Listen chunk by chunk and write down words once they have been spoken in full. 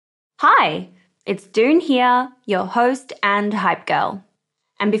Hi, it's Doone here, your host and hype girl.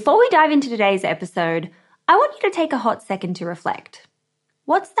 And before we dive into today's episode, I want you to take a hot second to reflect.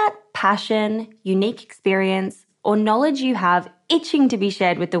 What's that passion, unique experience, or knowledge you have itching to be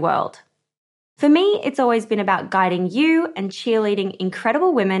shared with the world? For me, it's always been about guiding you and cheerleading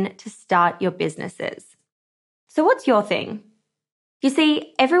incredible women to start your businesses. So what's your thing? You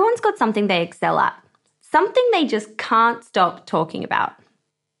see, everyone's got something they excel at, something they just can't stop talking about.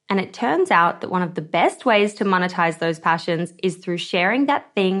 And it turns out that one of the best ways to monetize those passions is through sharing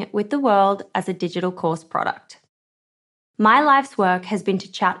that thing with the world as a digital course product. My life's work has been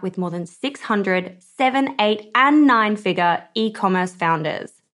to chat with more than 600 7, 8, and 9-figure e-commerce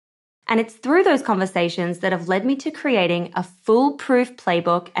founders. And it's through those conversations that have led me to creating a foolproof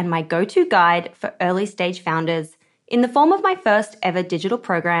playbook and my go-to guide for early-stage founders in the form of my first ever digital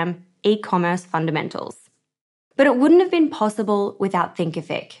program, E-commerce Fundamentals. But it wouldn't have been possible without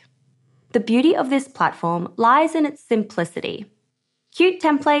Thinkific. The beauty of this platform lies in its simplicity. Cute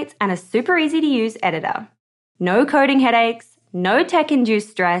templates and a super easy to use editor. No coding headaches, no tech-induced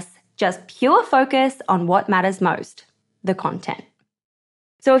stress, just pure focus on what matters most, the content.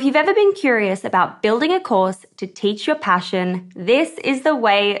 So if you've ever been curious about building a course to teach your passion, this is the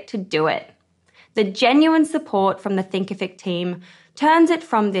way to do it. The genuine support from the Thinkific team turns it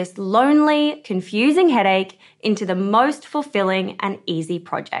from this lonely, confusing headache into the most fulfilling and easy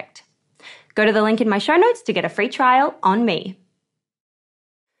project. Go to the link in my show notes to get a free trial on me.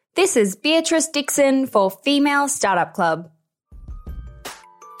 This is Beatrice Dixon for Female Startup Club.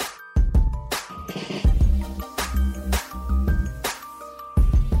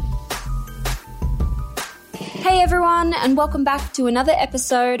 Hey everyone, and welcome back to another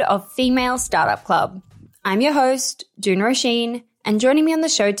episode of Female Startup Club. I'm your host, Doone Roisin, and joining me on the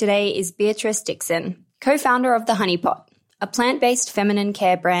show today is Beatrice Dixon, co-founder of The Honey Pot, a plant-based feminine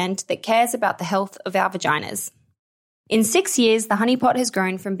care brand that cares about the health of our vaginas. In 6 years, The Honey Pot has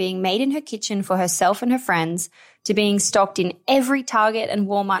grown from being made in her kitchen for herself and her friends to being stocked in every Target and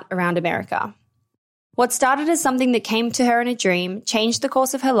Walmart around America. What started as something that came to her in a dream changed the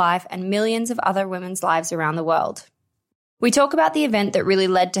course of her life and millions of other women's lives around the world. We talk about the event that really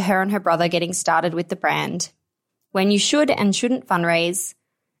led to her and her brother getting started with the brand, when you should and shouldn't fundraise,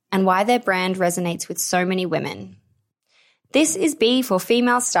 and why their brand resonates with so many women. This is B for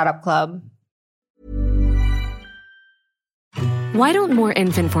Female Startup Club. Why don't more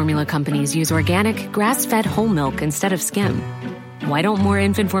infant formula companies use organic, grass-fed whole milk instead of skim? Why don't more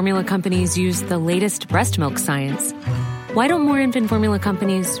infant formula companies use the latest breast milk science? Why don't more infant formula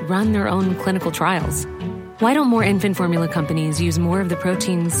companies run their own clinical trials? Why don't more infant formula companies use more of the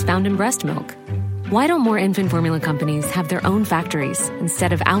proteins found in breast milk? Why don't more infant formula companies have their own factories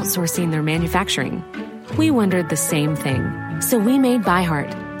instead of outsourcing their manufacturing? We wondered the same thing. So we made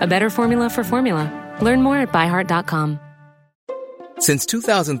ByHeart, a better formula for formula. Learn more at byheart.com. Since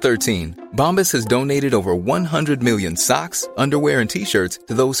 2013, Bombas has donated over 100 million socks, underwear, and T-shirts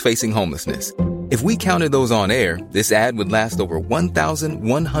to those facing homelessness. If we counted those on air, this ad would last over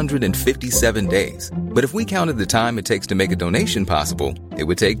 1,157 days. But if we counted the time it takes to make a donation possible, it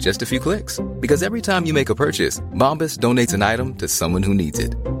would take just a few clicks. Because every time you make a purchase, Bombas donates an item to someone who needs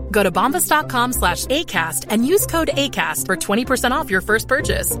it. Go to bombas.com/ACAST and use code ACAST for 20% off your first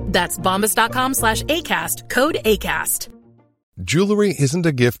purchase. That's bombas.com/ACAST, code ACAST. Jewelry isn't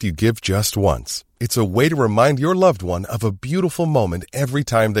a gift you give just once. It's a way to remind your loved one of a beautiful moment every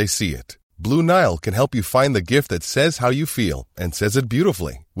time they see it. Blue Nile can help you find the gift that says how you feel and says it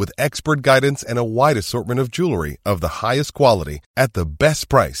beautifully, with expert guidance and a wide assortment of jewelry of the highest quality at the best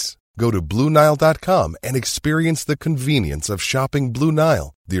price. Go to BlueNile.com and experience the convenience of shopping Blue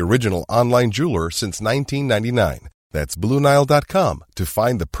Nile, the original online jeweler since 1999. That's BlueNile.com to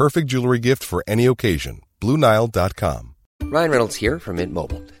find the perfect jewelry gift for any occasion. BlueNile.com. Ryan Reynolds here from Mint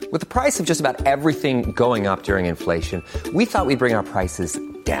Mobile. With the price of just about everything going up during inflation, we thought we'd bring our prices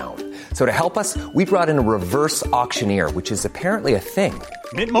down. So to help us, we brought in a reverse auctioneer, which is apparently a thing.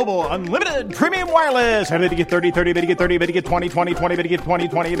 Mint Mobile Unlimited Premium Wireless. How to get 30, 30, bit to get 30, bit to get 20, 20, 20, bit to get 20,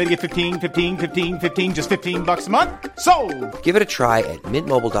 20, bit to get 15, 15, 15, 15, just $15 a month? Sold! Give it a try at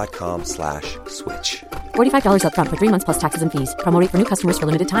mintmobile.com/switch. $45 up front for 3 months plus taxes and fees. Promo rate for new customers for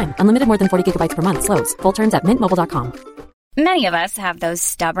limited time. Unlimited more than 40 gigabytes per month. Slows full terms at mintmobile.com. Many of us have those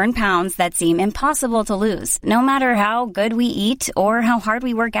stubborn pounds that seem impossible to lose, no matter how good we eat or how hard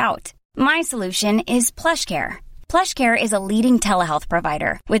we work out. My solution is PlushCare. PlushCare is a leading telehealth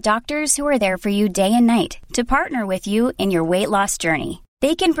provider with doctors who are there for you day and night to partner with you in your weight loss journey.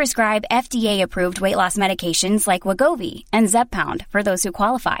 They can prescribe FDA-approved weight loss medications like Wegovy and Zepbound for those who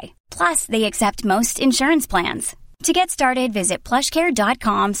qualify. Plus, they accept most insurance plans. To get started, visit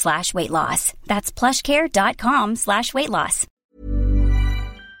plushcare.com/weightloss. That's plushcare.com/weightloss.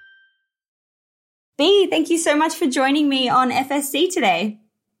 Bea, thank you so much for joining me on FSC today.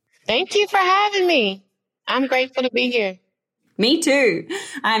 Thank you for having me. I'm grateful to be here. Me too.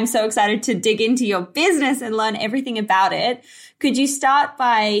 I'm so excited to dig into your business and learn everything about it. Could you start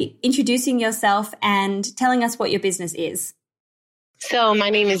by introducing yourself and telling us what your business is? So my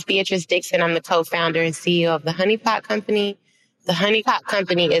name is Beatrice Dixon. I'm the co-founder and CEO of the Honey Pot Company. The Honey Pot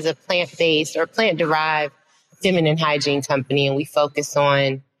Company is a plant-based or plant-derived feminine hygiene company, and we focus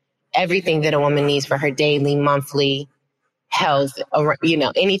on everything that a woman needs for her daily, monthly health,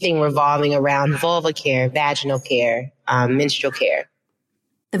 anything revolving around vulva care, vaginal care, menstrual care.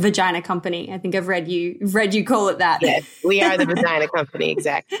 The Vagina Company. I think I've read you call it that. Yes, we are the Vagina Company,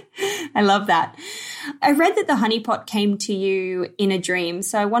 exactly. I love that. I read that the Honey Pot came to you in a dream.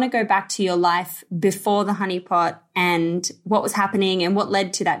 So I want to go back to your life before the Honey Pot and what was happening and what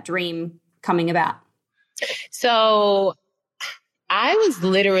led to that dream coming about. So I was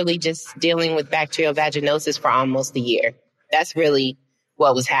literally just dealing with bacterial vaginosis for almost a year. That's really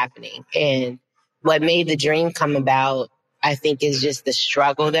what was happening. And what made the dream come about, I think, is just the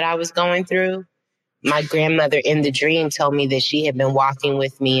struggle that I was going through. My grandmother in the dream told me that she had been walking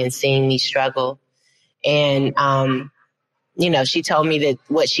with me and seeing me struggle. And, she told me that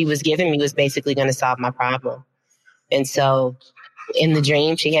what she was giving me was basically going to solve my problem. And so in the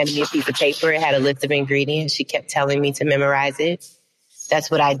dream, she handed me a piece of paper. It had a list of ingredients. She kept telling me to memorize it. That's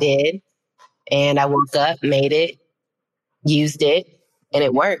what I did. And I woke up, made it, used it, and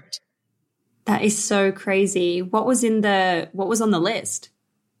it worked. That is so crazy. What was on the list?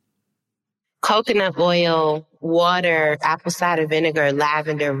 Coconut oil, water, apple cider vinegar,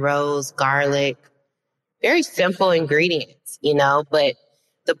 lavender, rose, garlic. Very simple ingredients, but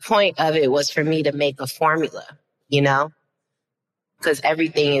the point of it was for me to make a formula, because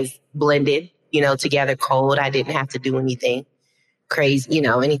everything is blended, together cold. I didn't have to do anything crazy,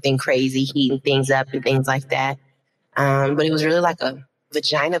 anything crazy, heating things up and things like that. But it was really like a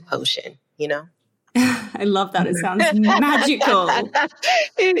vagina potion, I love that. It sounds magical.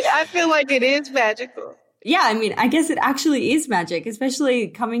 I feel like it is magical. Yeah, I mean, I guess it actually is magic, especially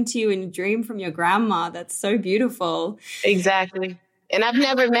coming to you in a dream from your grandma. That's so beautiful. Exactly. And I've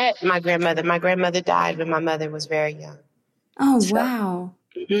never met my grandmother. My grandmother died when my mother was very young. Oh, wow.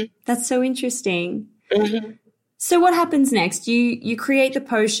 Mm-hmm. That's so interesting. Mm-hmm. So what happens next? You create the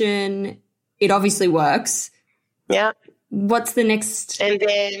potion. It obviously works. Yeah. What's the next? And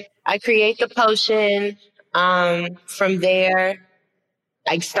then I create the potion. From there,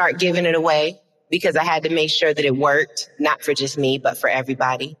 I start giving it away because I had to make sure that it worked, not for just me, but for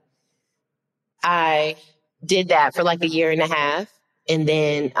everybody. I did that for like a year and a half. And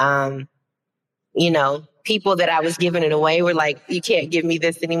then, people that I was giving it away were like, you can't give me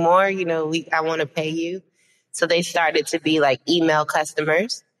this anymore. I want to pay you. So they started to be like email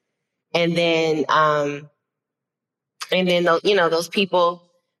customers. And then, those people,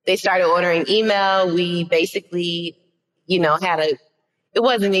 they started ordering email. We basically, it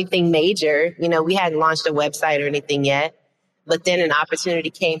wasn't anything major. We hadn't launched a website or anything yet. But then an opportunity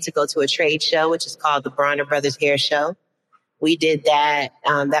came to go to a trade show, which is called the Bronner Brothers Hair Show. We did that.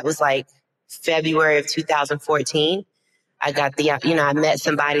 That was like February of 2014. I got I met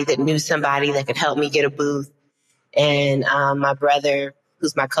somebody that knew somebody that could help me get a booth. And my brother,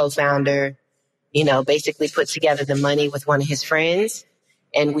 who's my co-founder, basically put together the money with one of his friends.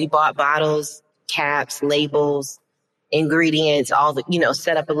 And we bought bottles, caps, labels, ingredients,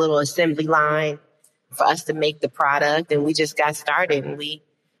 set up a little assembly line for us to make the product. And we just got started. And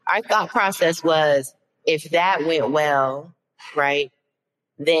our thought process was, if that went well, right,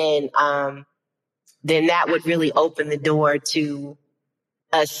 then that would really open the door to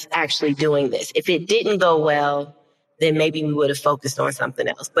us actually doing this. If it didn't go well, then maybe we would have focused on something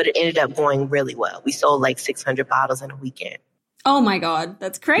else. But it ended up going really well. We sold like 600 bottles in a weekend. Oh my God,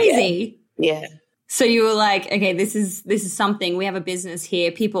 that's crazy. Yeah. So you were like, okay, this is something. We have a business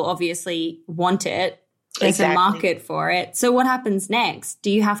here. People obviously want it. There's a market for it. So what happens next? Do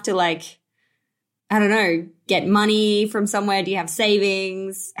you have to get money from somewhere? Do you have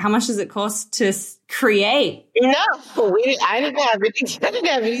savings? How much does it cost to create? No, I didn't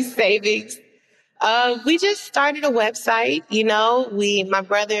have any savings. We just started a website. My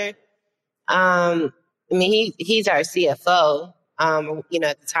brother, he's our CFO. At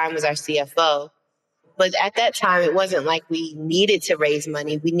the time was our CFO. But at that time, it wasn't like we needed to raise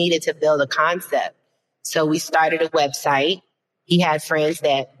money. We needed to build a concept. So we started a website. He had friends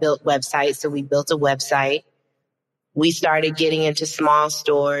that built websites, so we built a website. We started getting into small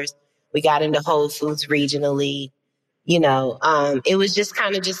stores. We got into Whole Foods regionally. It was just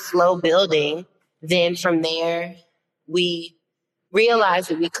kind of just slow building. Then from there, we realized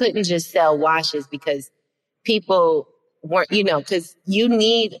that we couldn't just sell washes because people weren't, because you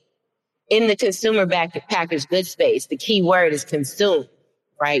need, in the consumer packaged goods space, the key word is consume,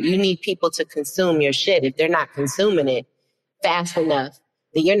 right? You need people to consume your shit. If they're not consuming it fast enough,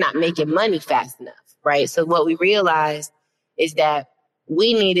 then you're not making money fast enough, right? So what we realized is that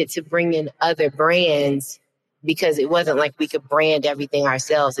we needed to bring in other brands because it wasn't like we could brand everything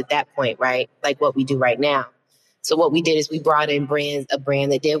ourselves at that point, right? Like what we do right now. So what we did is we brought in a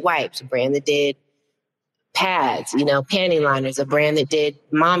brand that did wipes, a brand that did pads, panty liners, a brand that did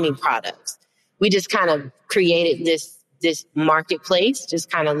mommy products. We just kind of created this marketplace, just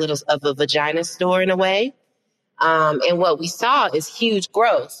kind of little of a vagina store in a way. And what we saw is huge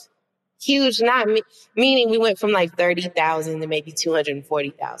growth. Huge, meaning we went from like 30,000 to maybe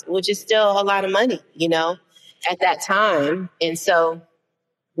 240,000, which is still a lot of money, at that time. And so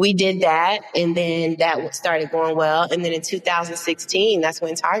we did that, and then that started going well. And then in 2016, that's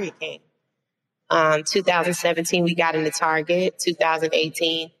when Target came. 2017, we got into Target.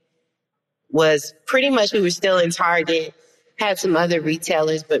 2018 was pretty much, we were still in Target, had some other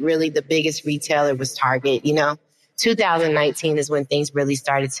retailers, but really the biggest retailer was Target, 2019 is when things really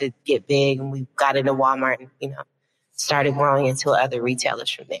started to get big, and we got into Walmart and, started growing into other retailers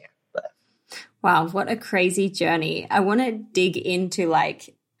from there. But wow, what a crazy journey. I want to dig into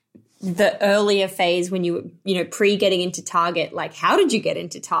like the earlier phase when you were, pre getting into Target. Like, how did you get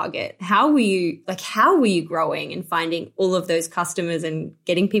into Target? How were you growing and finding all of those customers and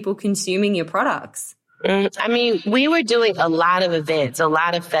getting people consuming your products? We were doing a lot of events, a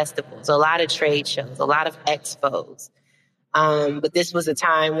lot of festivals, a lot of trade shows, a lot of expos. But this was a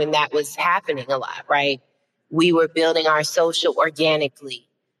time when that was happening a lot, right? We were building our social organically.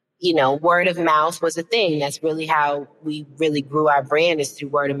 Word of mouth was a thing. That's really how we really grew our brand, is through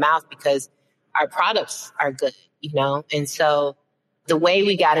word of mouth, because our products are good, And so the way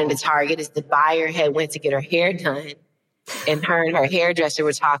we got into Target is the buyer had went to get her hair done, and her hairdresser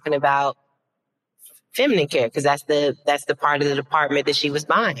were talking about feminine care, because that's the part of the department that she was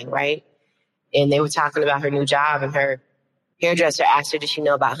buying, right? And they were talking about her new job, and her hairdresser asked her, did she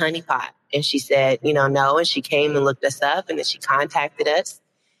know about Honey Pot? And she said, no. And she came and looked us up, and then she contacted us.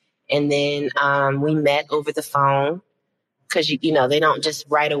 And then we met over the phone, because, they don't just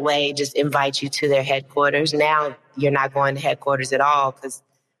right away just invite you to their headquarters. Now you're not going to headquarters at all because,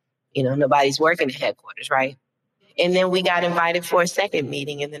 nobody's working at headquarters, right? And then we got invited for a second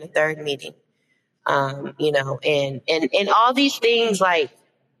meeting, and then a third meeting. And all these things, like,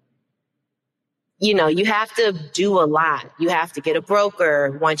 you have to do a lot. You have to get a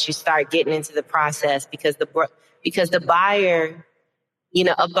broker once you start getting into the process, because the buyer,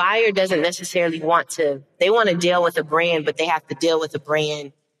 a buyer doesn't necessarily they want to deal with a brand, but they have to deal with a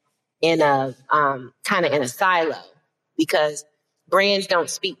brand in a kind of in a silo, because brands don't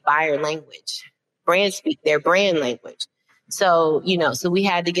speak buyer language. Brands speak their brand language. So, so we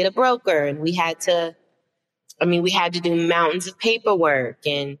had to get a broker, and we had to do mountains of paperwork,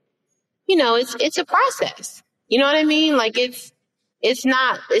 and, it's a process. You know what I mean? Like it's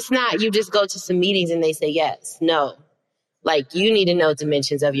not you just go to some meetings and they say yes. No, like you need to know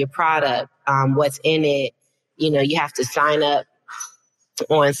dimensions of your product, what's in it. You have to sign up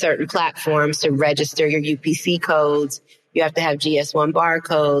on certain platforms to register your UPC codes. You have to have GS1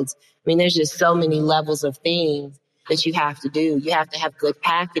 barcodes. There's just so many levels of things that you have to do. You have to have good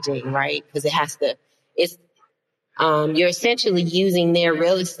packaging, right? Because you're essentially using their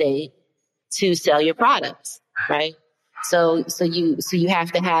real estate to sell your products, right? So you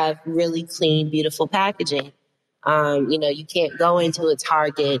have to have really clean, beautiful packaging. You can't go into a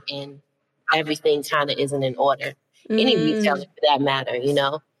Target and everything kind of isn't in order. Any retailer for that matter,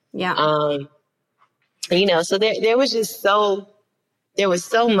 Yeah. So there was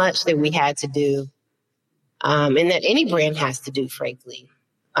so much that we had to do. And that any brand has to do, frankly.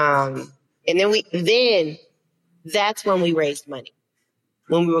 And then that's when we raised money,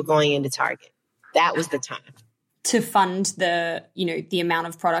 when we were going into Target. That was the time. To fund the amount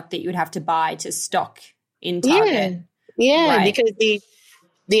of product that you would have to buy to stock in Target. Yeah, right. Because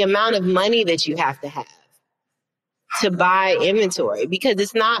the amount of money that you have to buy inventory, because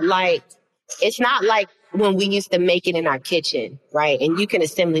it's not like when we used to make it in our kitchen, right? And you can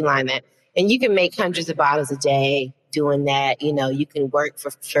assembly line that. And you can make hundreds of bottles a day doing that. You can work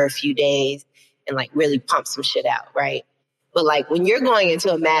for a few days and like really pump some shit out, right? But like when you're going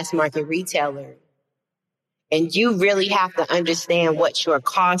into a mass market retailer and you really have to understand what your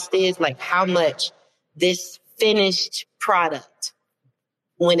cost is, like how much this finished product,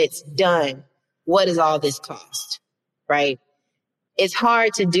 when it's done, what does all this cost? right? It's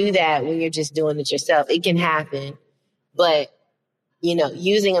hard to do that when you're just doing it yourself. It can happen, but you know,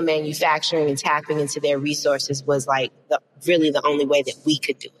 using a manufacturing and tapping into their resources was like really the only way that we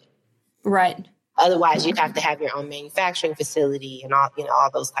could do it. Right. Otherwise, you'd have to have your own manufacturing facility and all, you know, all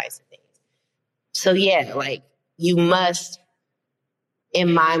those types of things. So yeah, like you must,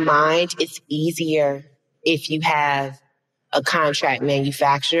 in my mind, it's easier if you have a contract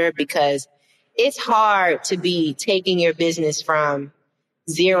manufacturer because it's hard to be taking your business from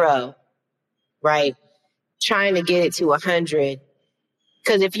 0, right? Trying to get it to 100.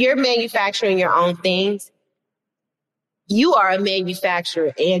 Because if you're manufacturing your own things, you are a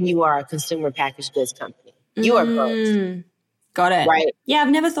manufacturer and you are a consumer packaged goods company. You are both. Got it. Right? Yeah, I've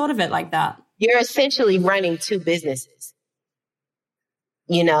never thought of it like that. You're essentially running 2 businesses.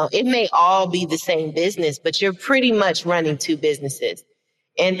 You know, it may all be the same business, but you're pretty much running 2 businesses.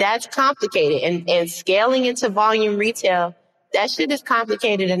 And that's complicated. And scaling into volume retail, that shit is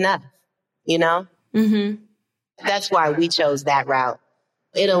complicated enough, you know? Mm-hmm. That's why we chose that route.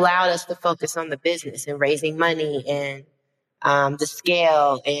 It allowed us to focus on the business and raising money and the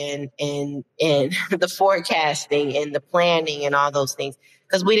scale and the forecasting and the planning and all those things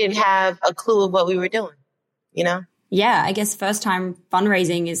because we didn't have a clue of what we were doing, you know? Yeah, I guess first time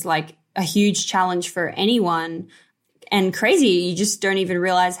fundraising is like a huge challenge for anyone and crazy. You just don't even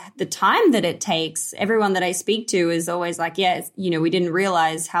realize the time that it takes. Everyone that I speak to is always like, yeah, you know, we didn't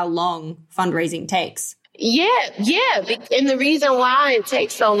realize how long fundraising takes. Yeah. And the reason why it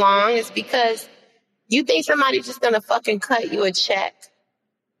takes so long is because you think somebody's just going to fucking cut you a check.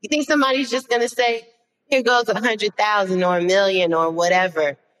 You think somebody's just going to say, here goes 100,000 or $1 million or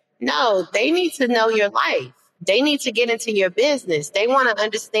whatever. No, they need to know your life. They need to get into your business. They want to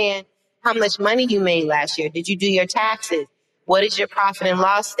understand how much money you made last year. Did you do your taxes? What is your profit and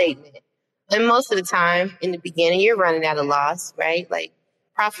loss statement? And most of the time in the beginning, you're running at a loss, right? Like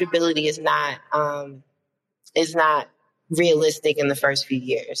profitability is not realistic in the first few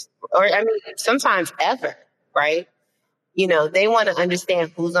years, or I mean, sometimes ever, right? You know, they want to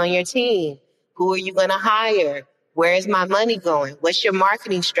understand who's on your team. Who are you going to hire? Where is my money going? What's your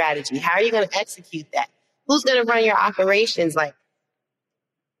marketing strategy? How are you going to execute that? Who's going to run your operations? Like,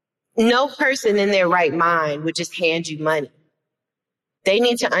 no person in their right mind would just hand you money. They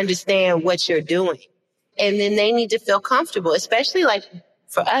need to understand what you're doing. And then they need to feel comfortable, especially like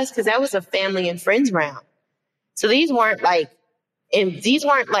for us, because that was a family and friends round. So these weren't like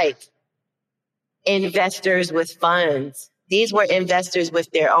investors with funds. These were investors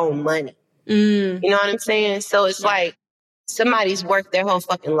with their own money. You know what I'm saying? So it's like somebody's worked their whole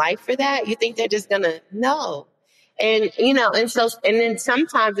fucking life for that. You think they're just gonna no. And, you know, and then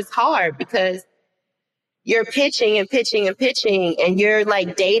sometimes it's hard because you're pitching and you're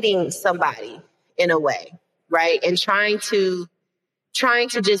like dating somebody in a way, right? And trying to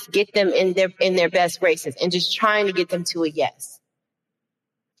just get them in their best graces and just trying to get them to a yes.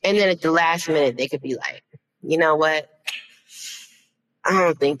 And then at the last minute, they could be like, you know what? I don't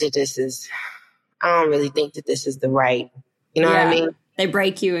really think that this is the right, you know what I mean? They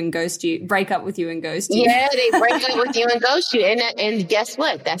break up with you and ghost you. Yeah, they break up with you and ghost you. And guess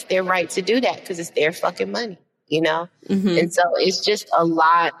what? That's their right to do that because it's their fucking money, you know? Mm-hmm. And so it's just a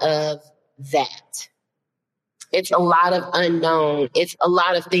lot of that. It's a lot of unknown. It's a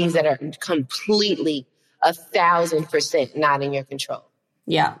lot of things that are completely 1,000% not in your control.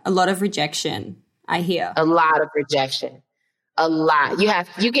 Yeah, a lot of rejection, I hear. A lot of rejection. A lot.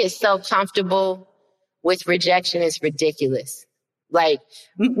 You get so comfortable with rejection, it's ridiculous. Like,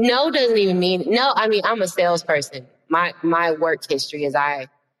 no doesn't even mean no. I mean, I'm a salesperson. My work history is I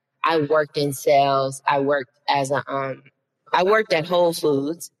worked in sales. I worked at Whole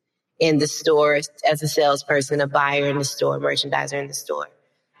Foods in the stores as a salesperson, a buyer in the store, merchandiser in the store.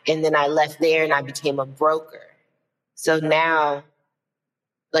 And then I left there and I became a broker. So now,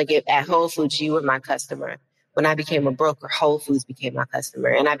 like at Whole Foods, you were my customer. When I became a broker, Whole Foods became my customer.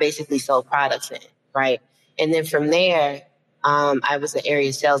 And I basically sold products in, right? And then from there, I was the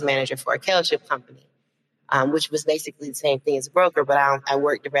area sales manager for a kettle chip company, which was basically the same thing as a broker, but I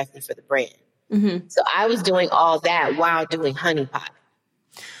worked directly for the brand. Mm-hmm. So I was doing all that while doing Honey Pot.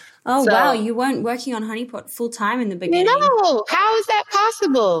 Oh, so, wow. You weren't working on Honey Pot full time in the beginning. No. How is that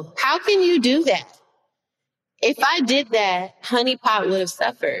possible? How can you do that? If I did that, Honey Pot would have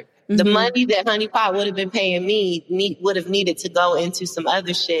suffered. Mm-hmm. The money that Honey Pot would have been paying me would have needed to go into some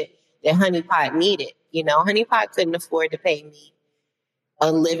other shit that Honey Pot needed. You know, Honey Pot couldn't afford to pay me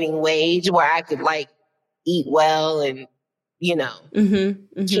a living wage where I could like eat well and, you know,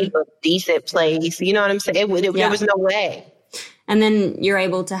 keep a decent place. You know what I'm saying? There was no way. And then you're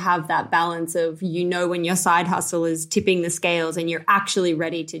able to have that balance of, you know, when your side hustle is tipping the scales and you're actually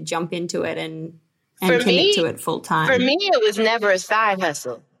ready to jump into it and commit to it full time. For me, it was never a side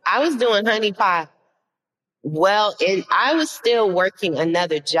hustle. I was doing Honey Pot and I was still working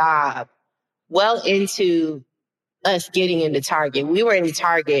another job well into us getting into Target. We were in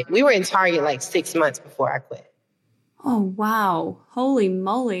Target like 6 months before I quit. Oh, wow. Holy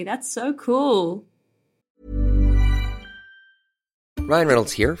moly. That's so cool. Ryan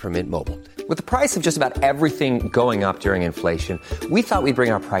Reynolds here from Mint Mobile. With the price of just about everything going up during inflation, we thought we'd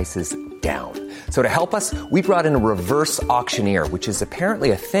bring our prices down. So to help us, we brought in a reverse auctioneer, which is apparently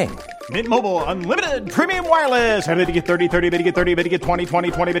a thing. Mint Mobile Unlimited Premium Wireless. How to get 30, 30, bit to get 30, bit to get 20,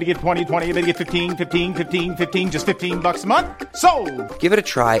 20, 20, bit to get 20, 20, bit to get 15, 15, 15, 15, just $15 a month? Sold! Give it a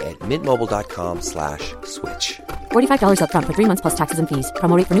try at mintmobile.com/switch. $45 up front for 3 months plus taxes and fees.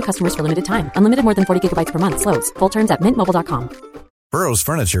 Promo rate for new customers for limited time. Unlimited more than 40 gigabytes per month. Slows full terms at mintmobile.com. Burrow's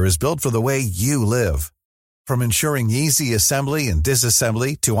furniture is built for the way you live. From ensuring easy assembly and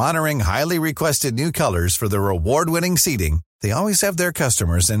disassembly to honoring highly requested new colors for their award-winning seating, they always have their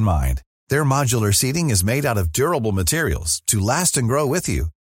customers in mind. Their modular seating is made out of durable materials to last and grow with you.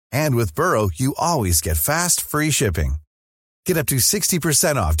 And with Burrow, you always get fast, free shipping. Get up to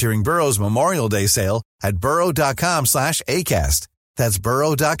 60% off during Burrow's Memorial Day sale at burrow.com/ACAST. That's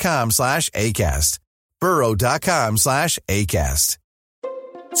burrow.com/ACAST. burrow.com/ACAST.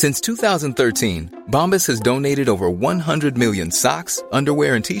 Since 2013, Bombas has donated over 100 million socks,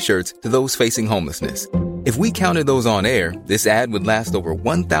 underwear, and T-shirts to those facing homelessness. If we counted those on air, this ad would last over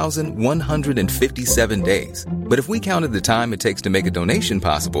 1,157 days. But if we counted the time it takes to make a donation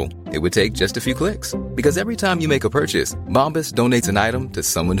possible, it would take just a few clicks. Because every time you make a purchase, Bombas donates an item to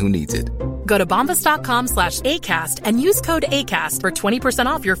someone who needs it. Go to bombas.com/ACAST and use code ACAST for 20%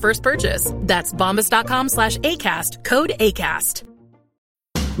 off your first purchase. That's bombas.com/ACAST, code ACAST.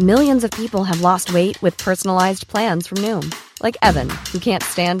 Millions of people have lost weight with personalized plans from Noom. Like Evan, who can't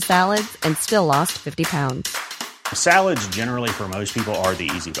stand salads and still lost 50 pounds. Salads generally for most people are the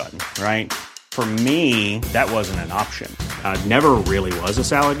easy button, right? For me, that wasn't an option. I never really was a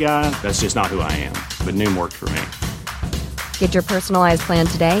salad guy. That's just not who I am. But Noom worked for me. Get your personalized plan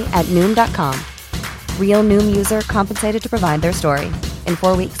today at Noom.com. Real Noom user compensated to provide their story. In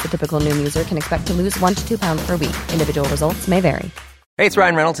 4 weeks, the typical Noom user can expect to lose 1 to 2 pounds per week. Individual results may vary. Hey, it's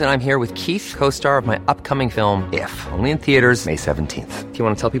Ryan Reynolds, and I'm here with Keith, co-star of my upcoming film, If, only in theaters May 17th. Do you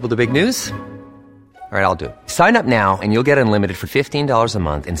want to tell people the big news? All right, I'll do it. Sign up now and you'll get unlimited for $15 a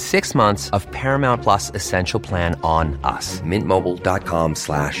month and 6 months of Paramount Plus Essential Plan on us.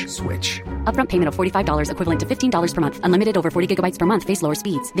 MintMobile.com/switch. Upfront payment of $45 equivalent to $15 per month. Unlimited over 40 gigabytes per month. Face lower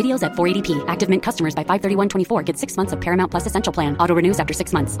speeds. Videos at 480p. Active Mint customers by 531.24 get 6 months of Paramount Plus Essential Plan. Auto renews after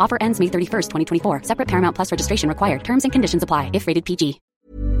 6 months. Offer ends May 31st, 2024. Separate Paramount Plus registration required. Terms and conditions apply if rated PG.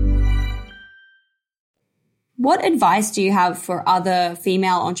 What advice do you have for other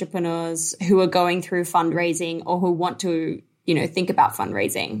female entrepreneurs who are going through fundraising or who want to, think about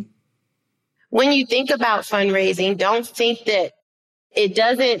fundraising? When you think about fundraising, don't think that it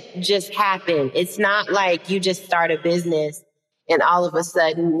doesn't just happen. It's not like you just start a business and all of a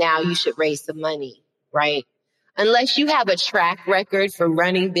sudden now you should raise some money, right? Unless you have a track record for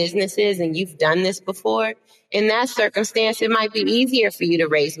running businesses and you've done this before, in that circumstance, it might be easier for you to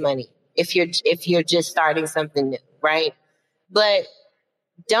raise money if you're just starting something new, right? But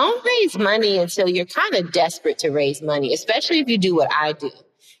don't raise money until you're kind of desperate to raise money, especially if you do what I do.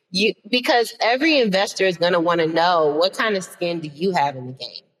 Because every investor is going to want to know, what kind of skin do you have in the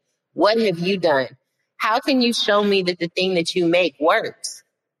game? What have you done? How can you show me that the thing that you make works,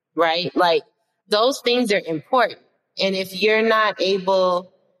 right? Like, those things are important. And if you're not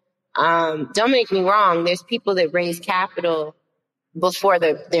able, don't make me wrong, there's people that raise capital before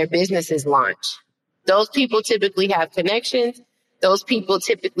their businesses launch. Those people typically have connections. Those people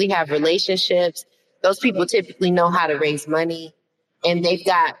typically have relationships. Those people typically know how to raise money. And they've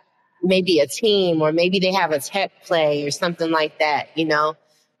got maybe a team, or maybe they have a tech play or something like that,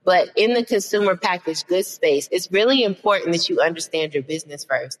 But in the consumer packaged goods space, it's really important that you understand your business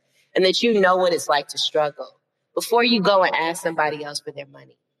first and that you know what it's like to struggle before you go and ask somebody else for their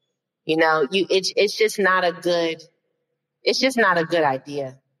money. It's just not a good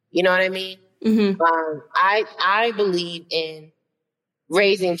idea. You know what I mean? Mm-hmm. I believe in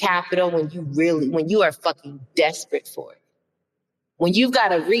raising capital when you are fucking desperate for it. When you've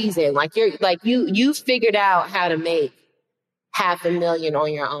got a reason, you figured out how to make $500,000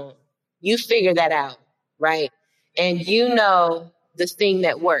 on your own. You figure that out, right? And you know the thing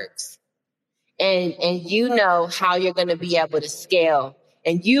that works. And you know how you're going to be able to scale.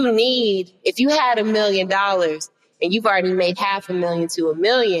 And if you had $1 million and you've already made $500,000 to $1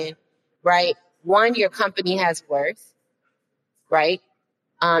 million, right? One, your company has worth, right?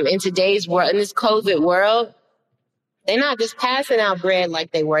 In today's world, in this COVID world, they're not just passing out bread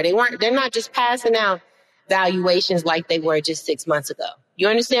like they were. They're not just passing out valuations like they were just 6 months ago. You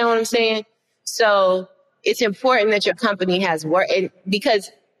understand what I'm saying? So it's important that your company has worth,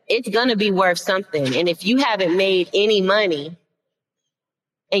 because it's going to be worth something. And if you haven't made any money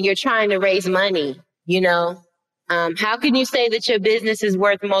and you're trying to raise money, how can you say that your business is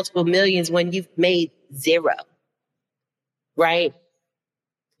worth multiple millions when you've made zero? Right?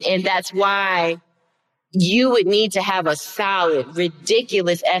 And that's why you would need to have a solid,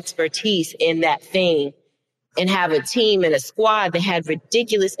 ridiculous expertise in that thing, and have a team and a squad that had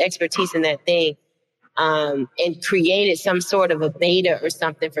ridiculous expertise in that thing, and created some sort of a beta or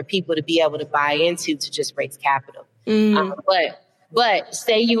something for people to be able to buy into to just raise capital. But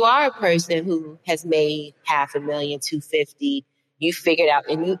say you are a person who has made $500,000, $250,000, you figured out,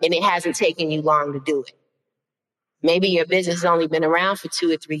 and it hasn't taken you long to do it. Maybe your business has only been around for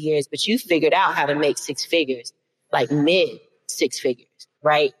 2 or 3 years, but you figured out how to make 6 figures, like mid 6 figures,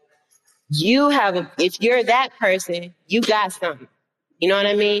 right? If you're that person, you got something. You know what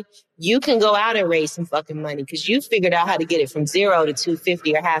I mean? You can go out and raise some fucking money because you figured out how to get it from 0 to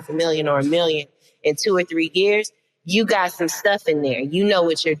 250 or $500,000 or $1 million in 2 or 3 years. You got some stuff in there. You know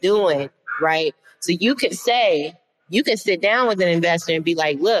what you're doing, right? So you can sit down with an investor and be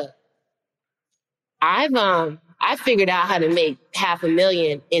like, look, I figured out how to make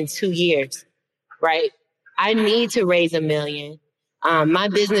 $500,000 in 2 years, right? I need to raise $1 million. My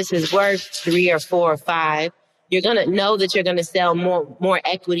business is worth 3 or 4 or 5. You're going to know that you're going to sell more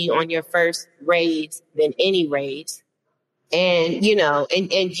equity on your first raise than any raise. And,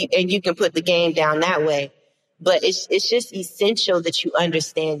 and you can put the game down that way. But it's just essential that you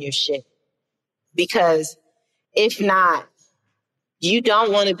understand your shit, because if not, you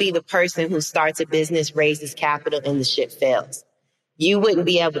don't want to be the person who starts a business, raises capital, and the shit fails. You wouldn't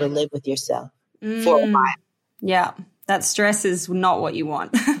be able to live with yourself for a while. Yeah, that stress is not what you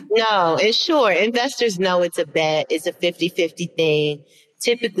want. No, and sure, investors know it's a bet. It's a 50-50 thing.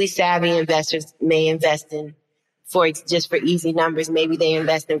 Typically, savvy investors may invest in, just for easy numbers, maybe they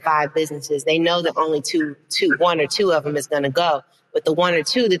invest in 5 businesses. They know that only 1 or 2 of them is going to go. But the 1 or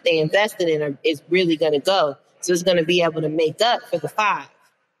 2 that they invested in is really going to go. So it's going to be able to make up for the 5,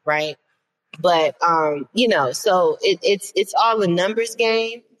 right? But, so it's all a numbers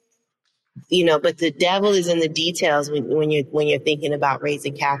game, but the devil is in the details when you're thinking about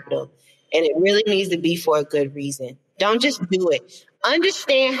raising capital. And it really needs to be for a good reason. Don't just do it.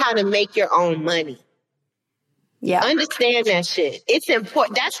 Understand how to make your own money. Yeah. Understand that shit. It's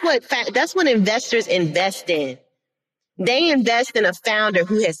important. That's what investors invest in. They invest in a founder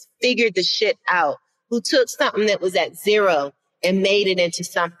who has figured the shit out, who took something that was at 0 and made it into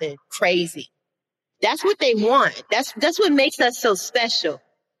something crazy. That's what they want. That's what makes us so special.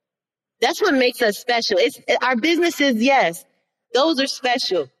 That's what makes us special. Our businesses, yes, those are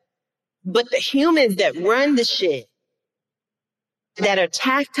special. But the humans that run the shit, that are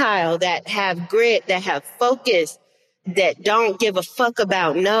tactile, that have grit, that have focus, that don't give a fuck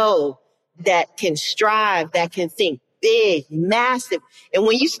about no, that can strive, that can think big, massive. And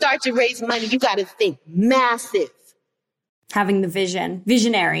when you start to raise money, you got to think massive. Having the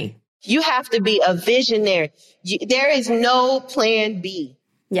visionary. You have to be a visionary. There is no plan B.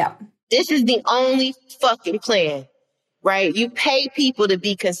 Yeah. This is the only fucking plan, right? You pay people to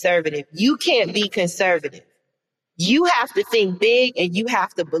be conservative. You can't be conservative. You have to think big, and you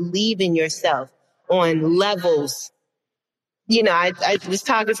have to believe in yourself on levels. I was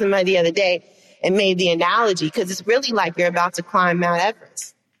talking to somebody the other day and made the analogy, because it's really like you're about to climb Mount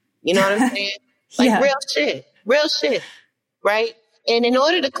Everest. You know what I'm saying? Like real shit, right? And in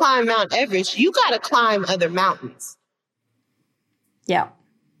order to climb Mount Everest, you got to climb other mountains. Yeah.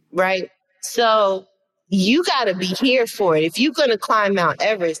 Right? So you got to be here for it. If you're going to climb Mount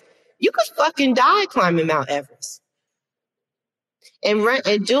Everest, you could fucking die climbing Mount Everest.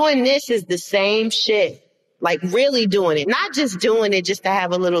 And doing this is the same shit. Like really doing it. Not just doing it just to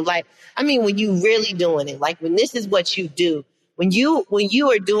have a little life. I mean, when you really doing it, like when this is what you do, when you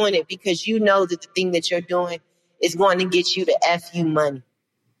are doing it because you know that the thing that you're doing is going to get you the FU money.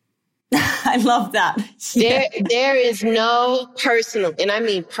 I love that. Yeah. There is no personal, and I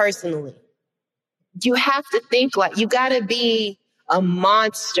mean personally. You have to think like, you got to be a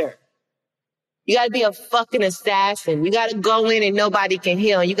monster. You got to be a fucking assassin. You got to go in and nobody can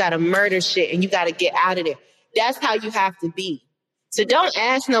heal. And you got to murder shit and you got to get out of there. That's how you have to be. So don't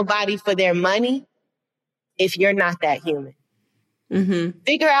ask nobody for their money if you're not that human. Mm-hmm.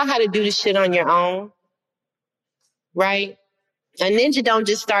 Figure out how to do this shit on your own. right? A ninja don't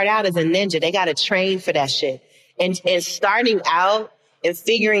just start out as a ninja. They got to train for that shit. And starting out and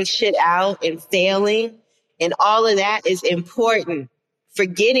figuring shit out and failing and all of that is important for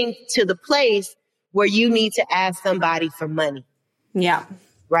getting to the place where you need to ask somebody for money. Yeah.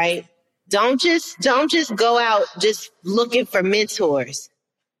 Right? Don't just go out just looking for mentors.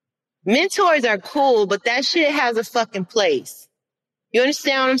 Mentors are cool, but that shit has a fucking place. You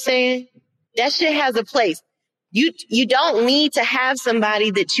understand what I'm saying? That shit has a place. You don't need to have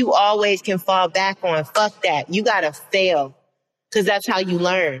somebody that you always can fall back on. Fuck that. You gotta fail because that's how you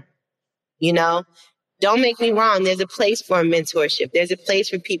learn. You know? Don't make me wrong. There's a place for a mentorship. There's a place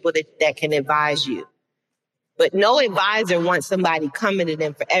for people that can advise you. But no advisor wants somebody coming to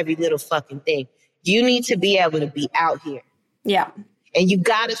them for every little fucking thing. You need to be able to be out here. Yeah. And you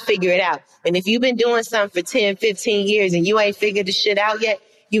got to figure it out. And if you've been doing something for 10, 15 years and you ain't figured the shit out yet,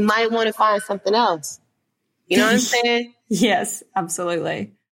 you might want to find something else. You know what I'm saying? Yes,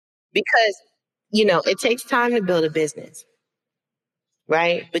 absolutely. Because, you know, it takes time to build a business,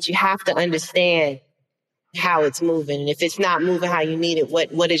 right? But you have to understand how it's moving. And if it's not moving how you need it,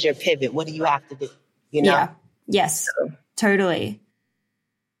 what is your pivot? What do you have to do? You know? Yeah. Yes, totally.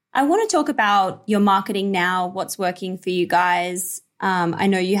 I want to talk about your marketing now, what's working for you guys. I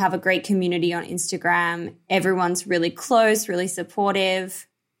know you have a great community on Instagram. Everyone's really close, really supportive.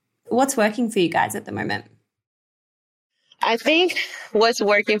 What's working for you guys at the moment? I think what's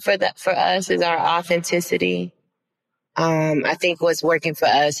working for us is our authenticity. I think what's working for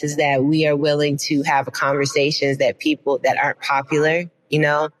us is that we are willing to have conversations that people that aren't popular, you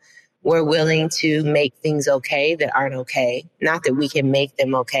know, we're willing to make things okay that aren't okay. Not that we can make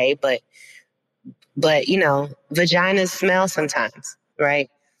them okay, but you know, vaginas smell sometimes, right?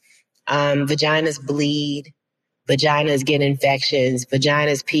 Vaginas bleed, vaginas get infections,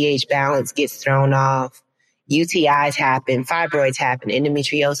 vaginas pH balance gets thrown off. UTIs happen, fibroids happen,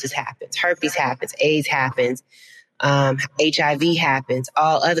 endometriosis happens, herpes happens, AIDS happens, HIV happens,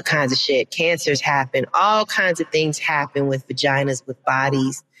 all other kinds of shit. Cancers happen, all kinds of things happen with vaginas, with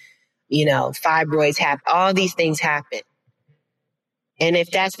bodies, you know, fibroids happen, all these things happen. And if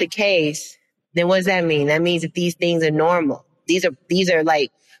that's the case, then what does that mean? That means that these things are normal. These are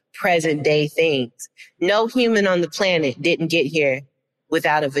like present day things. No human on the planet didn't get here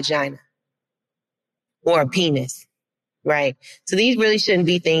without a vagina or a penis, right? So these really shouldn't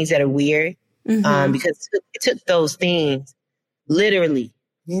be things that are weird, because it took those things literally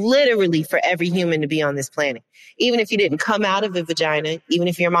for every human to be on this planet. Even if you didn't come out of a vagina, even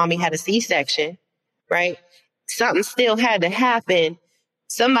if your mommy had a C-section, right? Something still had to happen.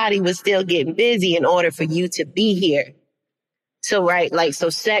 Somebody was still getting busy in order for you to be here. So, right, like, so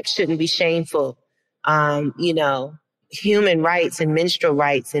sex shouldn't be shameful. You know, human rights and menstrual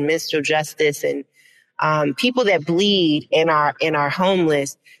justice and people that bleed and are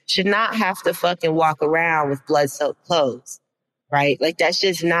homeless should not have to fucking walk around with blood-soaked clothes, right? Like, that's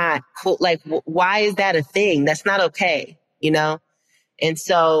just not cool. Like, why is that a thing? That's not okay, you know? And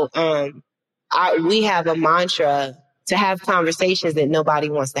so we have a mantra to have conversations that nobody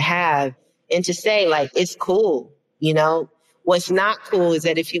wants to have and to say, like, it's cool, you know? What's not cool is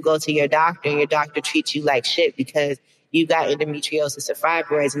that if you go to your doctor and your doctor treats you like shit because you got endometriosis or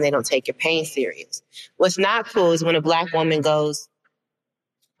fibroids and they don't take your pain serious. What's not cool is when a Black woman goes,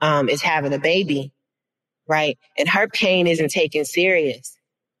 is having a baby, right? And her pain isn't taken serious,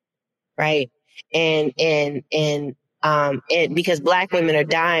 right? And because Black women are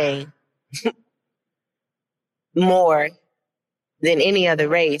dying more than any other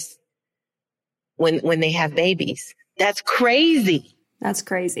race when they have babies. That's crazy. That's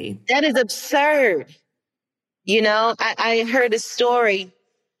crazy. That is absurd. You know, I heard a story.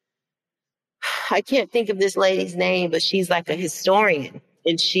 I can't think of this lady's name, but she's like a historian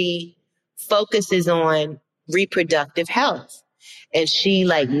and she focuses on reproductive health. And she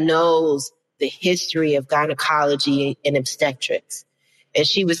like knows the history of gynecology and obstetrics. And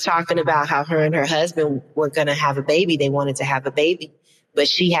she was talking about how her and her husband were going to have a baby. They wanted to have a baby, but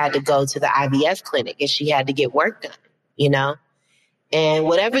she had to go to the IVF clinic and she had to get work done, you know? And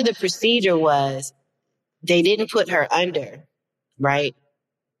whatever the procedure was, they didn't put her under, right?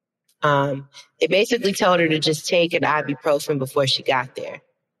 They basically told her to just take an ibuprofen before she got there,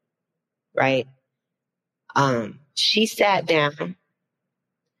 right? She sat down.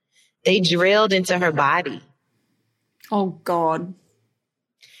 They drilled into her body. Oh, God.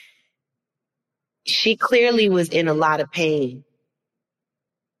 She clearly was in a lot of pain.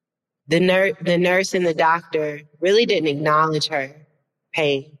 The nurse and the doctor really didn't acknowledge her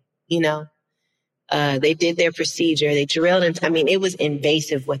pain, you know? They did their procedure. They drilled into, I mean, it was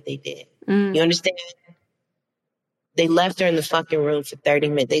invasive what they did. You understand? They left her in the fucking room for 30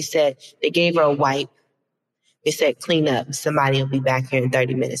 minutes. They said, they gave her a wipe. They said, clean up. Somebody will be back here in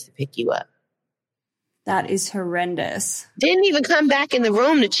 30 minutes to pick you up. That is horrendous. Didn't even come back in the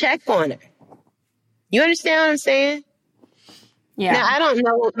room to check on her. You understand what I'm saying? Yeah. Now, I don't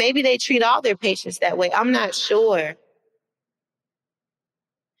know. Maybe they treat all their patients that way. I'm not sure.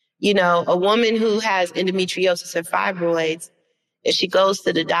 You know, a woman who has endometriosis or fibroids, if she goes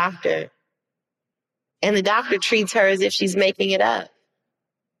to the doctor and the doctor treats her as if she's making it up,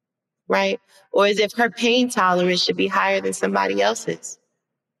 right? Or as if her pain tolerance should be higher than somebody else's,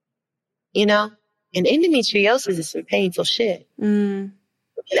 you know? And endometriosis is some painful shit. Mm.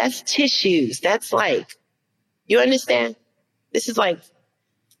 That's tissues. That's like, you understand? This is like,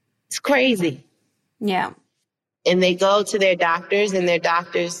 it's crazy. Yeah. And they go to their doctors and their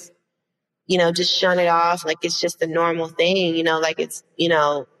doctors, you know, just shun it off like it's just a normal thing, you know, like it's, you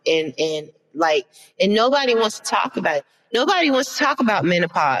know, and nobody wants to talk about it. Nobody wants to talk about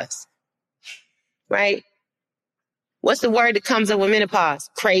menopause, right? What's the word that comes up with menopause?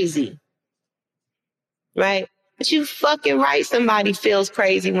 Crazy, right? But you fucking right. Somebody feels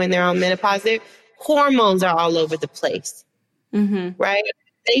crazy when they're on menopause. Their hormones are all over the place, right?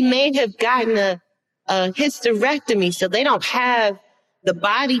 They may have gotten a hysterectomy, so they don't have the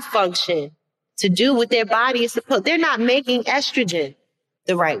body function to do what their body is supposed. They're not making estrogen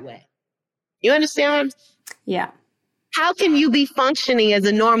the right way. You understand what I'm saying? Yeah. How can you be functioning as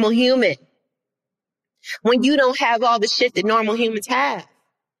a normal human when you don't have all the shit that normal humans have?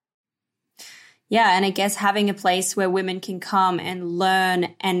 Yeah, and I guess having a place where women can come and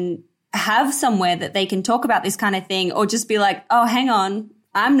learn and have somewhere that they can talk about this kind of thing, or just be like, oh, hang on,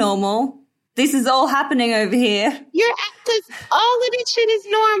 I'm normal. This is all happening over here. Because all of this shit is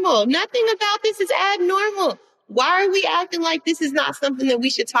normal. Nothing about this is abnormal. Why are we acting like this is not something that we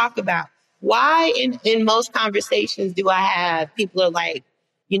should talk about? Why in most conversations do I have people are like,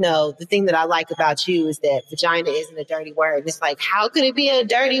 you know, the thing that I like about you is that vagina isn't a dirty word. And it's like, how could it be a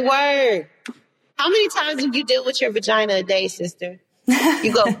dirty word? How many times do you deal with your vagina a day, sister?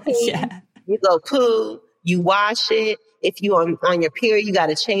 You go pee, you go poo, you wash it. If you on your period, you got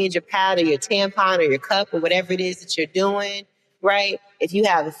to change your pad or your tampon or your cup or whatever it is that you're doing, right? If you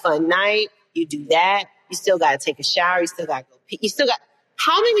have a fun night, you do that. You still got to take a shower. You still got to go pee.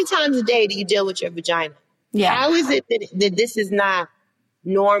 How many times a day do you deal with your vagina? Yeah. How is it that this is not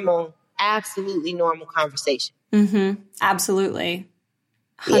normal, absolutely normal conversation? Absolutely.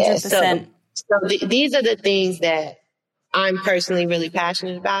 100%. Yeah, so these are the things that I'm personally really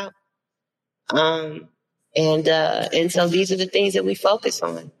passionate about. And so these are the things that we focus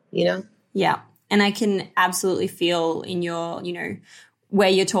on, you know? Yeah. And I can absolutely feel in your, you know, where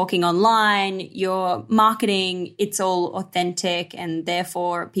you're talking online, your marketing, it's all authentic, and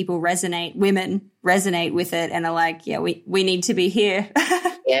therefore women resonate with it and are like, yeah, we need to be here.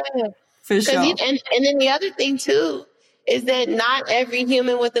 Yeah. For sure. And then the other thing too is that not every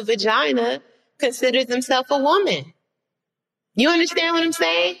human with a vagina considers himself a woman. You understand what I'm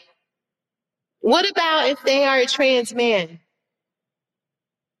saying? What about if they are a trans man?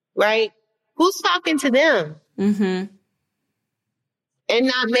 Right? Who's talking to them? And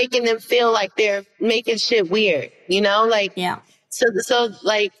not making them feel like they're making shit weird, you know? Like, yeah. So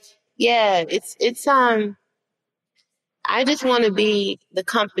like, yeah, it's I just want to be the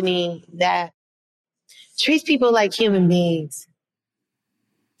company that treats people like human beings.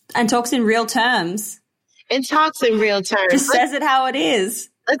 And talks in real terms. Just says it how it is.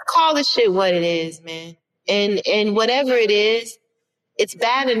 Let's call this shit what it is, man. And whatever it is, it's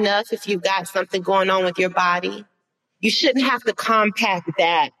bad enough if you've got something going on with your body. You shouldn't have to compact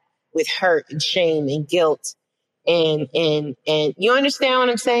that with hurt and shame and guilt. And you understand what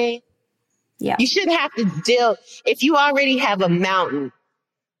I'm saying? Yeah. You shouldn't have to deal, if you already have a mountain,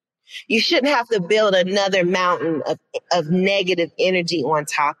 you shouldn't have to build another mountain of negative energy on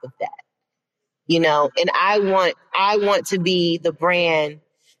top of that. You know, and I want to be the brand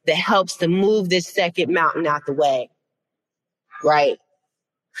that helps to move this second mountain out the way. Right.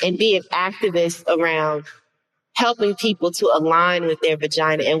 And be an activist around helping people to align with their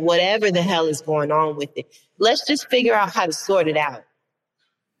vagina and whatever the hell is going on with it. Let's just figure out how to sort it out.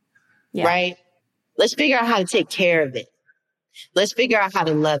 Yeah. Right? Let's figure out how to take care of it. Let's figure out how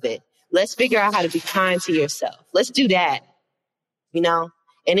to love it. Let's figure out how to be kind to yourself. Let's do that. You know?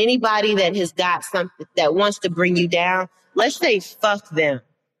 And anybody that has got something that wants to bring you down, let's say fuck them.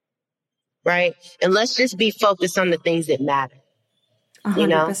 Right? And let's just be focused on the things that matter.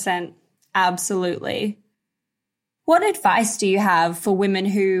 100%. Know? Absolutely. What advice do you have for women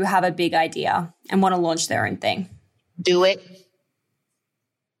who have a big idea and want to launch their own thing? Do it.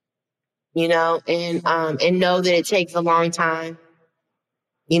 you know, and know that it takes a long time.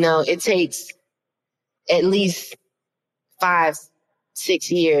 You know, it takes at least 5,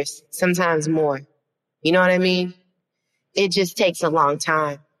 6 years, sometimes more. You know what I mean? It just takes a long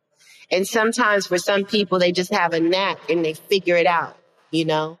time. And sometimes for some people, they just have a knack and they figure it out, you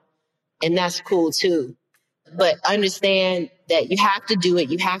know, and that's cool too. But understand that you have to do it.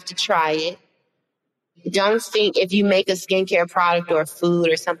 You have to try it. Don't think if you make a skincare product or food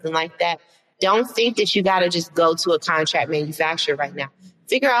or something like that, don't think that you got to just go to a contract manufacturer right now.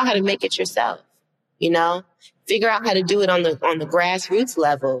 Figure out how to make it yourself, you know, figure out how to do it on the grassroots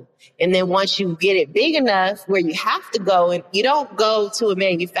level. And then once you get it big enough where you have to go, and you don't go to a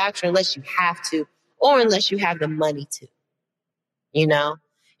manufacturer unless you have to, or unless you have the money to, you know,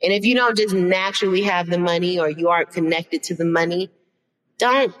 and if you don't just naturally have the money or you aren't connected to the money,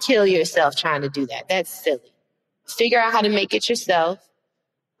 don't kill yourself trying to do that. That's silly. Figure out how to make it yourself.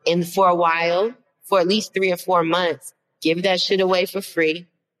 And for a while, for at least 3 or 4 months, give that shit away for free.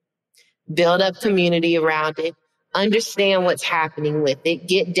 Build up community around it. Understand what's happening with it.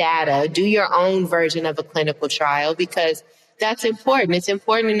 Get data. Do your own version of a clinical trial because that's important. It's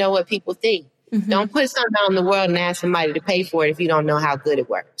important to know what people think. Mm-hmm. Don't put something out in the world and ask somebody to pay for it if you don't know how good it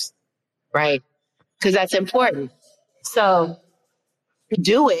works, right? Because that's important. So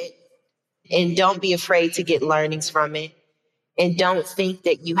do it and don't be afraid to get learnings from it. And don't think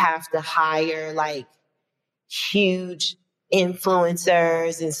that you have to hire like huge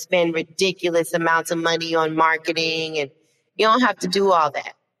influencers and spend ridiculous amounts of money on marketing. And you don't have to do all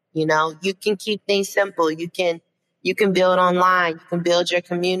that. You know, you can keep things simple. You can build online. You can build your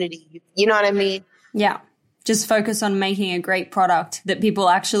community. You know what I mean? Yeah. Just focus on making a great product that people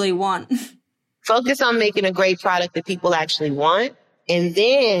actually want. Focus on making a great product that people actually want. And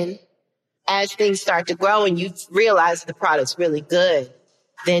then as things start to grow and you realize the product's really good,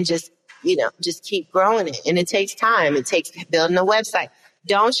 then just keep growing it. And it takes time. It takes building a website.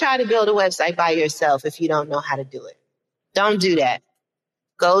 Don't try to build a website by yourself if you don't know how to do it. Don't do that.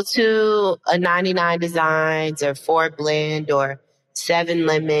 Go to a 99 Designs or 4Blend or 7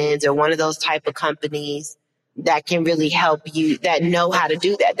 Lemons or one of those type of companies that can really help you, that know how to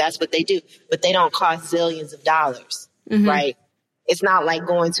do that. That's what they do. But they don't cost zillions of dollars, right? It's not like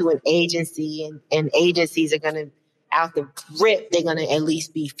going to an agency and agencies are going to, out the rip, they're going to at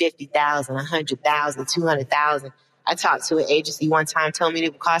least be 50,000, 100,000, 200,000. I talked to an agency one time, told me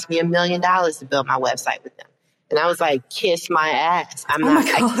it would cost me $1 million to build my website with them. And I was like, kiss my ass.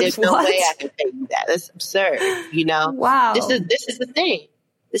 There's no way I can pay you that. That's absurd. You know? Wow. This is the thing.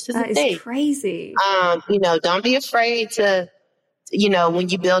 This is the thing. It's crazy. You know, don't be afraid to, you know, when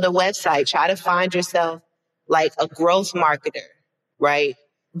you build a website, try to find yourself like a growth marketer, right?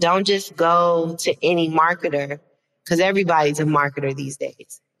 Don't just go to any marketer because everybody's a marketer these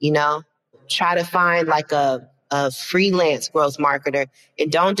days, you know? Try to find like a freelance growth marketer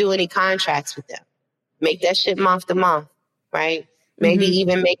and don't do any contracts with them. Make that shit month to month, right? Maybe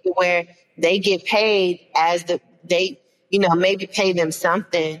even make it where they get paid as maybe pay them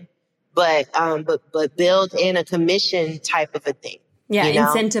something, but build in a commission type of a thing. Yeah, you know?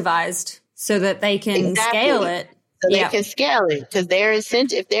 Incentivized so that they can scale it. So they can scale it because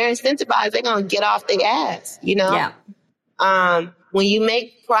if they're incentivized, they're going to get off their ass, you know? Yeah. When you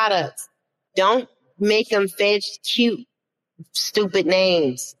make products, don't make them fetch cute, stupid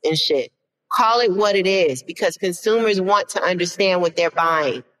names and shit. Call it what it is because consumers want to understand what they're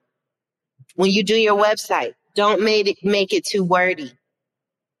buying. When you do your website, don't make it too wordy.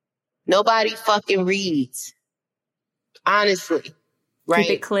 Nobody fucking reads. Honestly, right?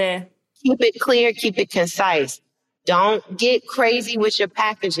 Keep it clear. Keep it clear. Keep it concise. Don't get crazy with your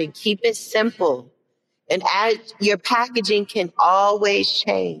packaging. Keep it simple. And your packaging can always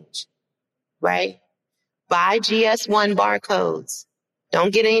change, right? Buy GS1 barcodes.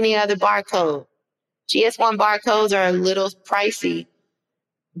 Don't get any other barcode. GS1 barcodes are a little pricey,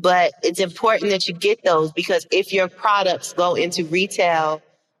 but it's important that you get those because if your products go into retail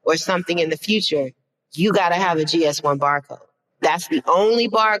or something in the future, you got to have a GS1 barcode. That's the only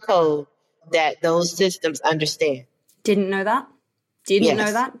barcode that those systems understand. Didn't know that. Didn't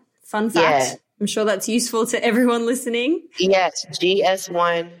know that. Fun fact. Yeah. I'm sure that's useful to everyone listening. Yes,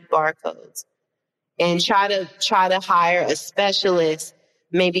 GS1 barcodes. And try to hire a specialist.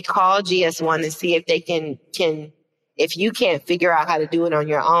 Maybe call GS1 and see if they can if you can't figure out how to do it on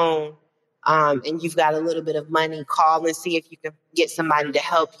your own, and you've got a little bit of money, call and see if you can get somebody to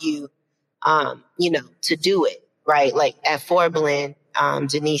help you, to do it, right? Like at 4Blend,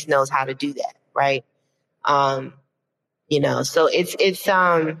 Denise knows how to do that, right? So it's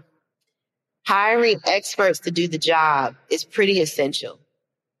hiring experts to do the job is pretty essential.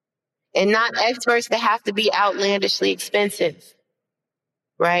 And not experts that have to be outlandishly expensive,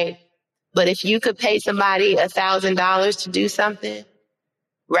 right? But if you could pay somebody $1,000 to do something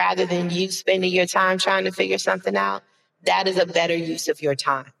rather than you spending your time trying to figure something out, that is a better use of your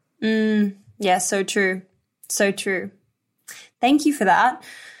time. Yeah, so true. So true. Thank you for that.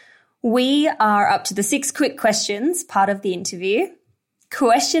 We are up to the 6 quick questions, part of the interview.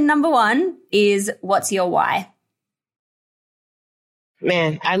 Question number 1 is, what's your why?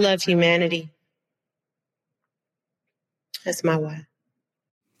 Man, I love humanity. That's my why.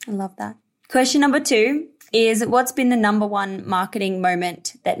 I love that. Question number 2 is, what's been the number 1 marketing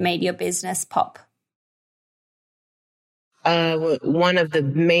moment that made your business pop? One of the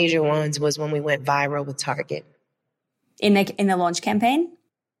major ones was when we went viral with Target. In the launch campaign?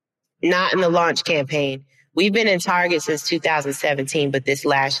 Not in the launch campaign. We've been in Target since 2017, but this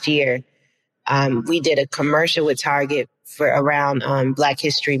last year, we did a commercial with Target for around Black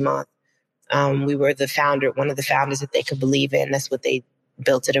History Month. We were one of the founders that they could believe in. That's what they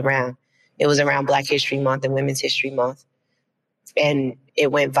built it around. It was around Black History Month and Women's History Month. And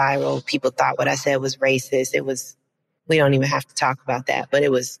it went viral. People thought what I said was racist. We don't even have to talk about that, but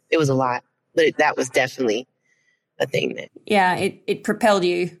it was a lot. But that was definitely a thing that. Yeah, it propelled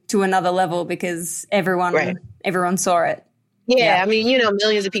you to another level because everyone saw it. Yeah, I mean,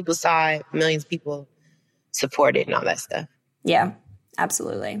 millions of people saw it, millions of people supported and all that stuff. Yeah,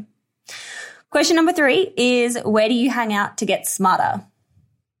 absolutely. Question number 3 is, where do you hang out to get smarter?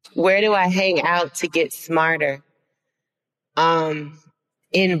 Where do I hang out to get smarter?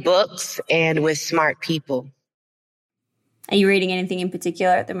 In books and with smart people. Are you reading anything in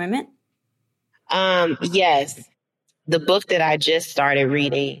particular at the moment? Yes. The book that I just started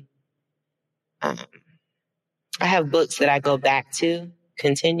reading, I have books that I go back to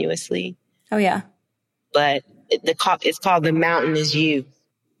continuously. Oh, yeah. But it's called The Mountain Is You.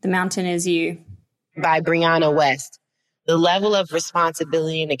 The Mountain Is You. By Brianna West. The level of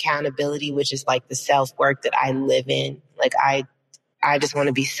responsibility and accountability, which is like the self-work that I live in. Like I just want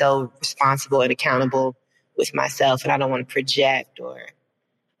to be so responsible and accountable with myself, and I don't want to project or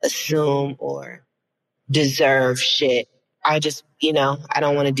assume or deserve shit. I just, I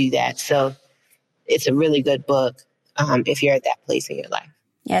don't want to do that. So it's a really good book if you're at that place in your life.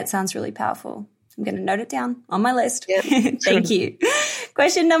 Yeah, it sounds really powerful. I'm going to note it down on my list. Yeah. Thank you.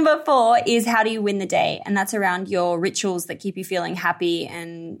 Question number 4 is, how do you win the day? And that's around your rituals that keep you feeling happy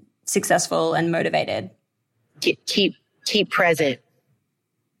and successful and motivated. Keep present.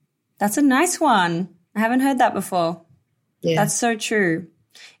 That's a nice one. I haven't heard that before. Yeah. That's so true.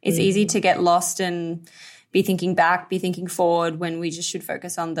 It's easy to get lost and be thinking back, be thinking forward, when we just should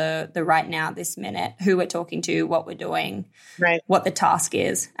focus on the right now, this minute, who we're talking to, what we're doing, right, what the task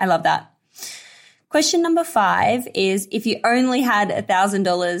is. I love that. Question number 5 is, if you only had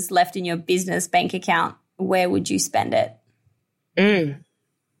 $1,000 left in your business bank account, where would you spend it?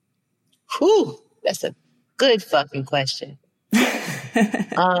 Whew, that's a good fucking question.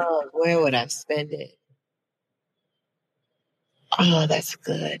 Where would I spend it? Oh, that's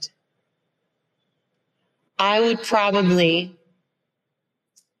good. I would probably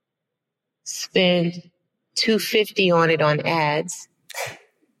spend $250 on it on ads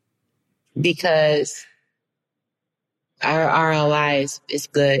because our ROI is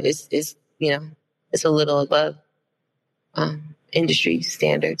good. It's it's a little above industry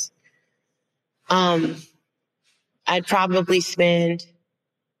standards. I'd probably spend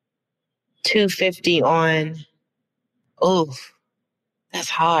 $250 on. Oh, that's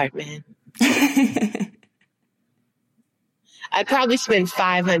hard, man. I'd probably spend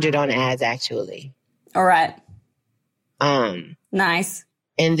 $500 on ads, actually. All right. Nice.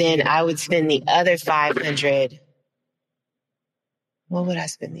 And then I would spend the other $500. What would I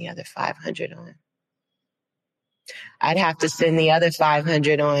spend the other $500 on? I'd have to spend the other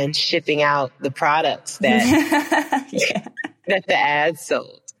 $500 on shipping out the products that that the ads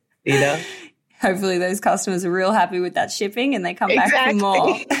sold. Hopefully those customers are real happy with that shipping and they come back for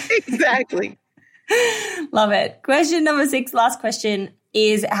more. Exactly. Love it. Question number 6, last question,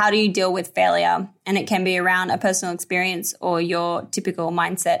 is, how do you deal with failure? And it can be around a personal experience or your typical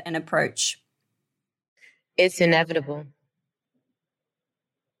mindset and approach. It's inevitable.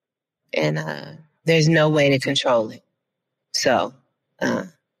 And there's no way to control it. So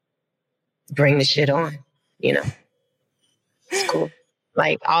bring the shit on, It's cool.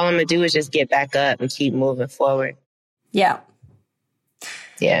 Like, all I'm going to do is just get back up and keep moving forward. Yeah.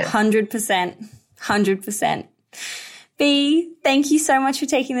 Yeah. 100%. 100%. B, thank you so much for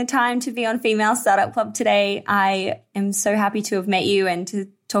taking the time to be on Female Startup Club today. I am so happy to have met you and to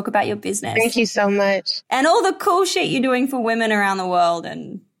talk about your business. Thank you so much. And all the cool shit you're doing for women around the world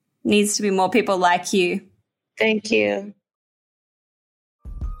and Needs to be more people like you. Thank you.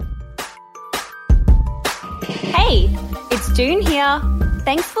 Hey, it's June here.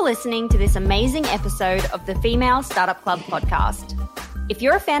 Thanks for listening to this amazing episode of the Female Startup Club podcast. If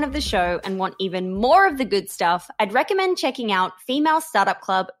you're a fan of the show and want even more of the good stuff, I'd recommend checking out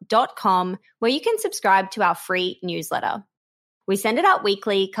femalestartupclub.com, where you can subscribe to our free newsletter. We send it out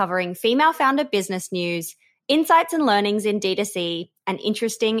weekly, covering female founder business news, insights and learnings in D2C, and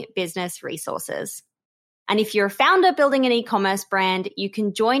interesting business resources. And if you're a founder building an e-commerce brand, you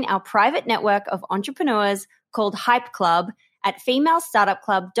can join our private network of entrepreneurs called Hype Club at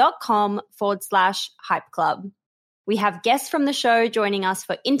femalestartupclub.com/Hype Club. We have guests from the show joining us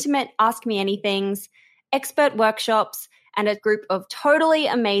for intimate Ask Me Anythings, expert workshops, and a group of totally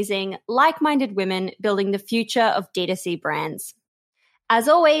amazing, like-minded women building the future of D2C brands. As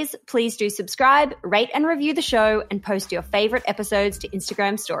always, please do subscribe, rate and review the show, and post your favorite episodes to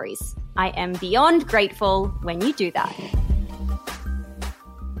Instagram stories. I am beyond grateful when you do that.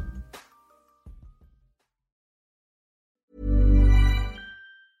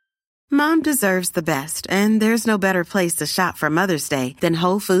 Mom deserves the best, and there's no better place to shop for Mother's Day than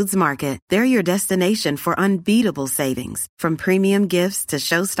Whole Foods Market. They're your destination for unbeatable savings, from premium gifts to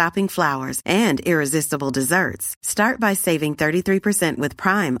show-stopping flowers and irresistible desserts. Start by saving 33% with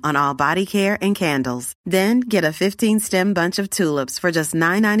Prime on all body care and candles. Then get a 15-stem bunch of tulips for just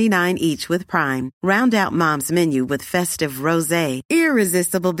 $9.99 each with Prime. Round out Mom's menu with festive rosé,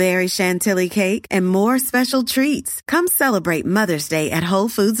 irresistible berry chantilly cake, and more special treats. Come celebrate Mother's Day at Whole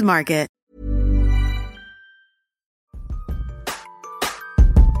Foods Market.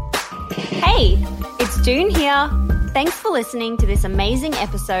 Hey, it's June here. Thanks for listening to this amazing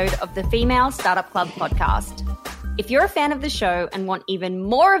episode of the Female Startup Club podcast. If you're a fan of the show and want even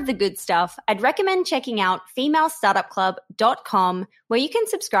more of the good stuff, I'd recommend checking out femalestartupclub.com, where you can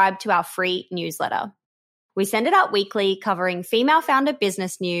subscribe to our free newsletter. We send it out weekly, covering female founder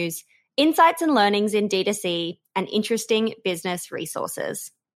business news, insights and learnings in D2C, and interesting business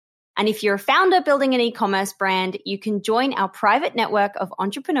resources. And if you're a founder building an e-commerce brand, you can join our private network of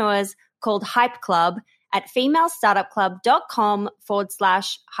entrepreneurs called Hype Club at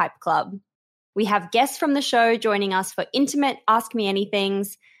femalestartupclub.com/Hype Club. We have guests from the show joining us for intimate Ask Me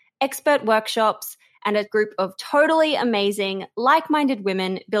Anythings, expert workshops, and a group of totally amazing, like-minded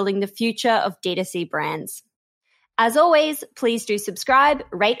women building the future of D2C brands. As always, please do subscribe,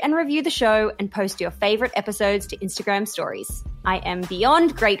 rate and review the show, and post your favorite episodes to Instagram stories. I am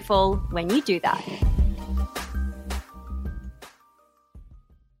beyond grateful when you do that.